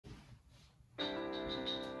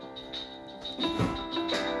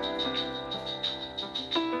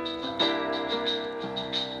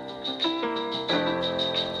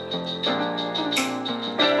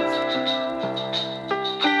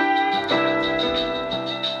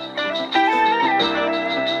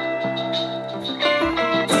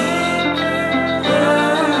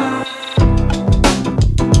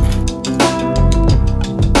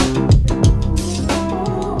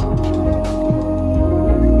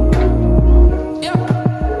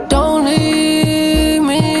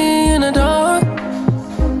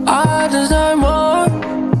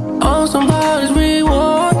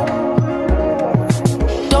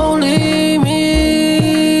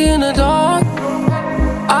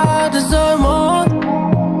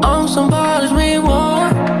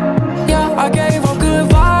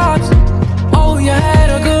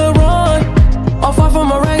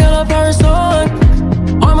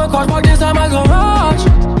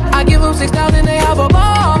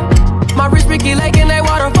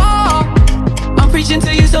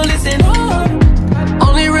To you, so listen hard.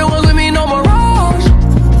 Only real ones with me, no mirage.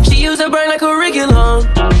 She used her brain like curriculum.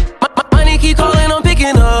 My money keep calling, I'm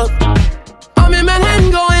picking up. I'm in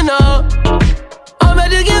Manhattan going up. I'm about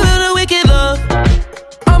to give it a wicked love.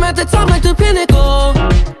 I'm at the top like the pinnacle.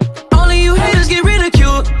 Only you haters get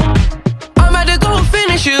ridiculed. I'm about to go and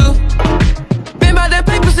finish you. Been by that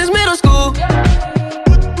paper since middle school.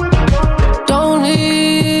 Don't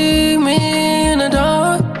leave me in the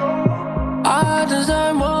dark. I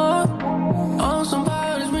deserve more.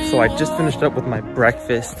 So I just finished up with my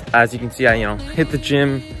breakfast. As you can see, I hit the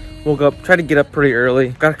gym, woke up, tried to get up pretty early.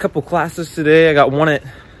 Got a couple classes today. I got one at,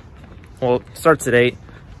 well, it starts at 8,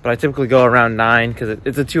 but I typically go around 9 because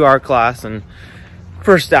it's a 2-hour class, and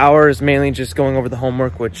first hour is mainly just going over the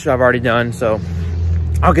homework, which I've already done. So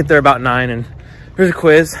I'll get there about 9, and here's a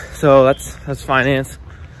quiz. So that's finance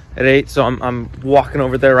at 8. So I'm walking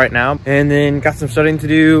over there right now, and then got some studying to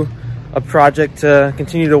do, a project to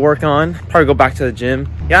continue to work on, probably go back to the gym.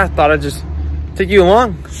 Yeah, I thought I'd just take you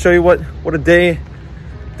along, show you what a day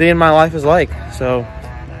in my life is like. So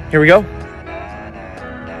here we go.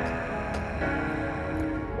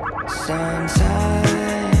 Sometimes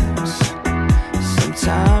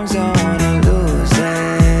I wanna lose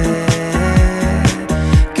it,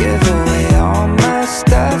 give away all my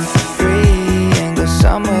stuff for free and go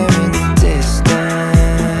somewhere in the distance.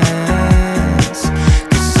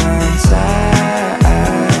 'Cause sometimes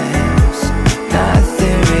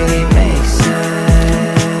nothing really makes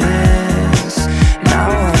sense. And I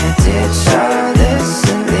wanna ditch all this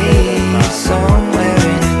and leave somewhere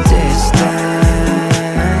in the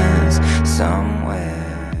distance,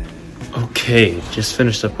 somewhere. Okay, just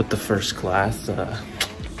finished up with the first class,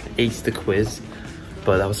 aced the quiz,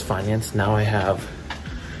 but that was finance. Now I have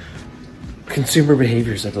consumer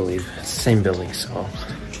behaviors, I believe. It's the same building, so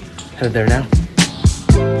headed there now.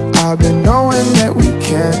 I've been knowing that we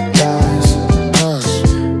can't last,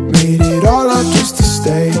 made it all up just to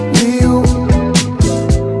stay with you.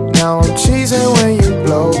 Now I'm cheesing when you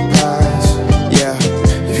blow past. Yeah,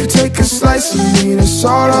 if you take a slice of me, that's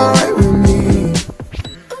all alright with me.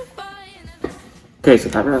 Okay, so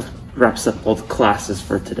that wraps up all the classes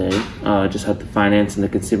for today. Just had the finance and the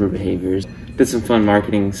consumer behaviors. Did some fun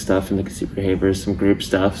marketing stuff in the consumer behaviors, some group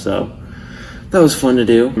stuff, so that was fun to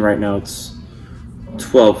do. Right now it's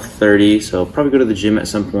 12:30, so I'll probably go to the gym at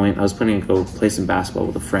some point. I was planning to go play some basketball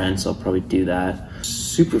with a friend, so I'll probably do that.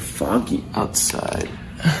 Super foggy outside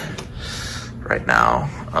right now.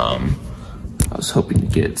 I was hoping to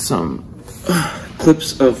get some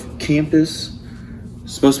clips of campus.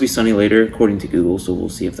 It's supposed to be sunny later, according to Google, so we'll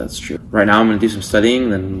see if that's true. Right now I'm gonna do some studying,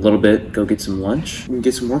 then in a little bit go get some lunch and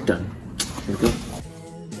get some work done. Here we go.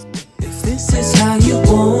 If this is how you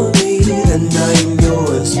want me, then I'm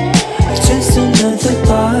yours. Just another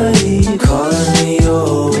body calling me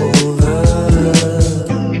over.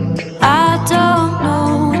 I don't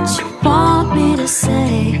know what you want me to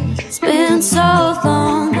say. It's been so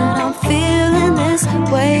long that I'm feeling this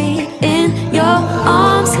way. In your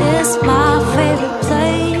arms is my favorite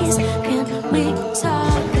place. Can we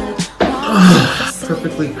talk about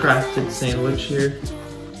Perfectly crafted sandwich here.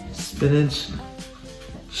 Spinach,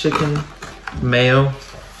 chicken, mayo.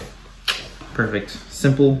 Perfect.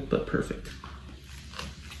 Simple, but perfect.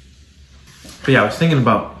 But yeah, I was thinking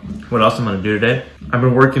about what else I'm gonna do today. I've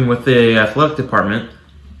been working with the athletic department,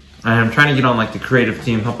 and I'm trying to get on like the creative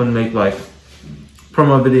team, helping make like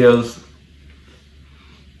promo videos,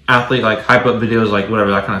 athlete like hype up videos, like whatever,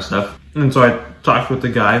 that kind of stuff. And so I talked with the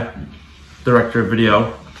guy, director of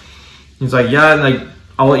video. He's like, yeah, like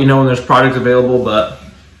I'll let you know when there's projects available, but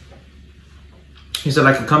he said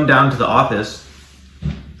I could come down to the office,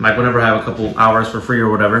 like whenever I have a couple hours for free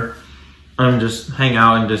or whatever, and just hang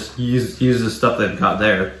out and just use the stuff they've got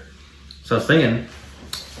there. So I was thinking,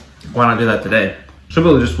 why not do that today? Should be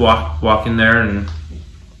able to just walk in there and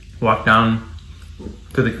walk down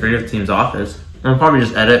to the creative team's office. I'll probably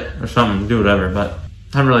just edit or something, do whatever, but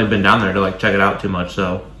I haven't really been down there to like check it out too much,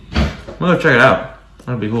 so I'm gonna go check it out.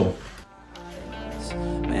 That'd be cool.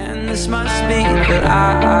 Man, this must be the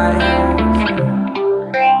eye.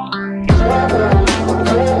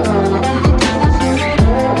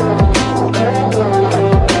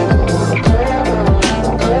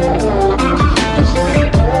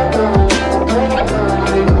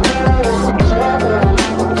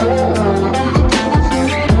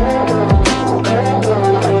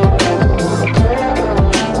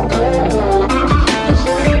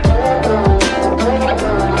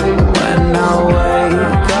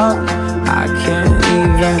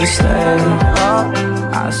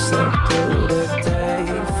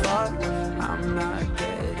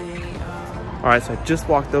 Alright, so I just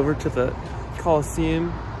walked over to the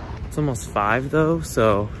Coliseum. It's almost 5 though,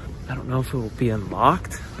 so I don't know if it will be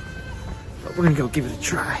unlocked, but we're gonna go give it a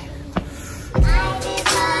try.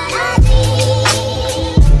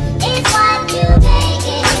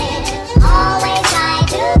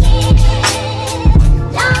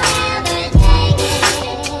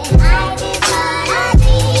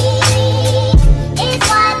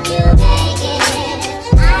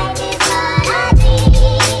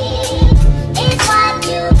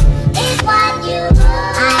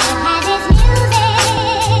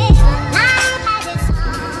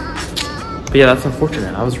 But yeah, that's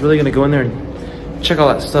unfortunate. I was really gonna go in there and check all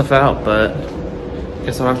that stuff out, but I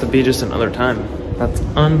guess I'll have to be just another time. That's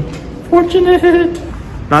unfortunate.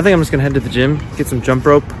 Now I think I'm just gonna head to the gym, get some jump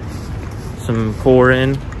rope, some core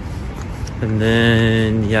in, and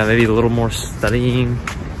then yeah, maybe a little more studying,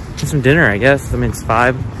 and some dinner, I guess. I mean, it's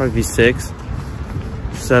 5, probably be 6,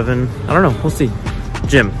 7. I don't know, we'll see.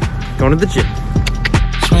 Gym, going to the gym.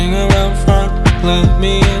 Swing around front, let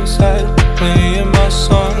me inside, playing my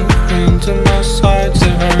song into my sides. It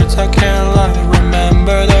hurts, I can't lie.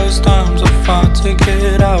 Remember those times I fought to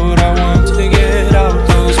get out. I want to get out.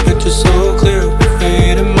 Those pictures so clear,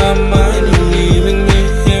 fade in my mind. You're leaving me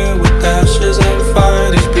here with ashes and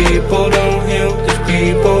fire. These people don't heal, these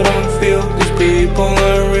people don't feel, these people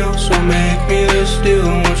are real. So make me this deal.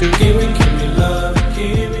 Won't you give me love,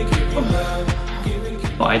 give me love, give me.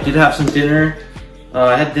 Well, I did have some dinner.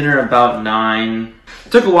 I had dinner about 9.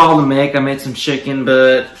 Took a while to make. I made some chicken,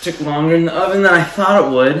 but it took longer in the oven than I thought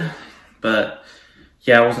it would. But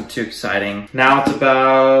yeah, it wasn't too exciting. Now it's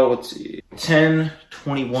about, let's see,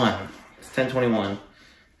 10:21. It's 10:21.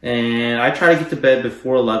 And I try to get to bed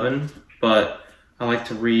before 11, but I like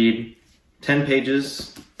to read 10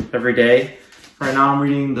 pages every day. Right now I'm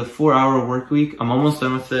reading the 4-Hour Workweek. I'm almost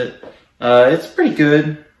done with it. It's pretty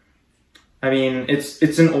good. I mean,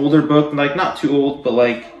 it's an older book, like not too old, but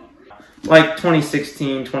like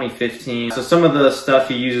 2016, 2015. So some of the stuff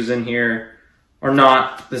he uses in here are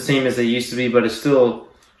not the same as they used to be, but it's still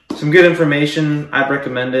some good information. I'd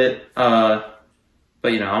recommend it. But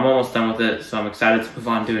you know, I'm almost done with it, so I'm excited to move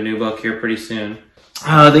on to a new book here pretty soon.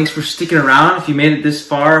 Thanks for sticking around. If you made it this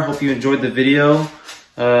far, hope you enjoyed the video.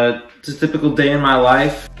 It's a typical day in my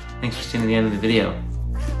life. Thanks for seeing the end of the video.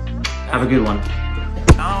 Have a good one.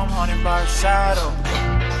 Now I'm haunted by a shadow.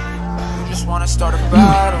 You just wanna start a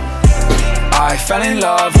battle. I fell in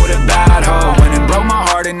love with a bad hoe, when it broke my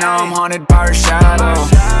heart, and now I'm haunted by her shadow.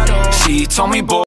 She told me, boy.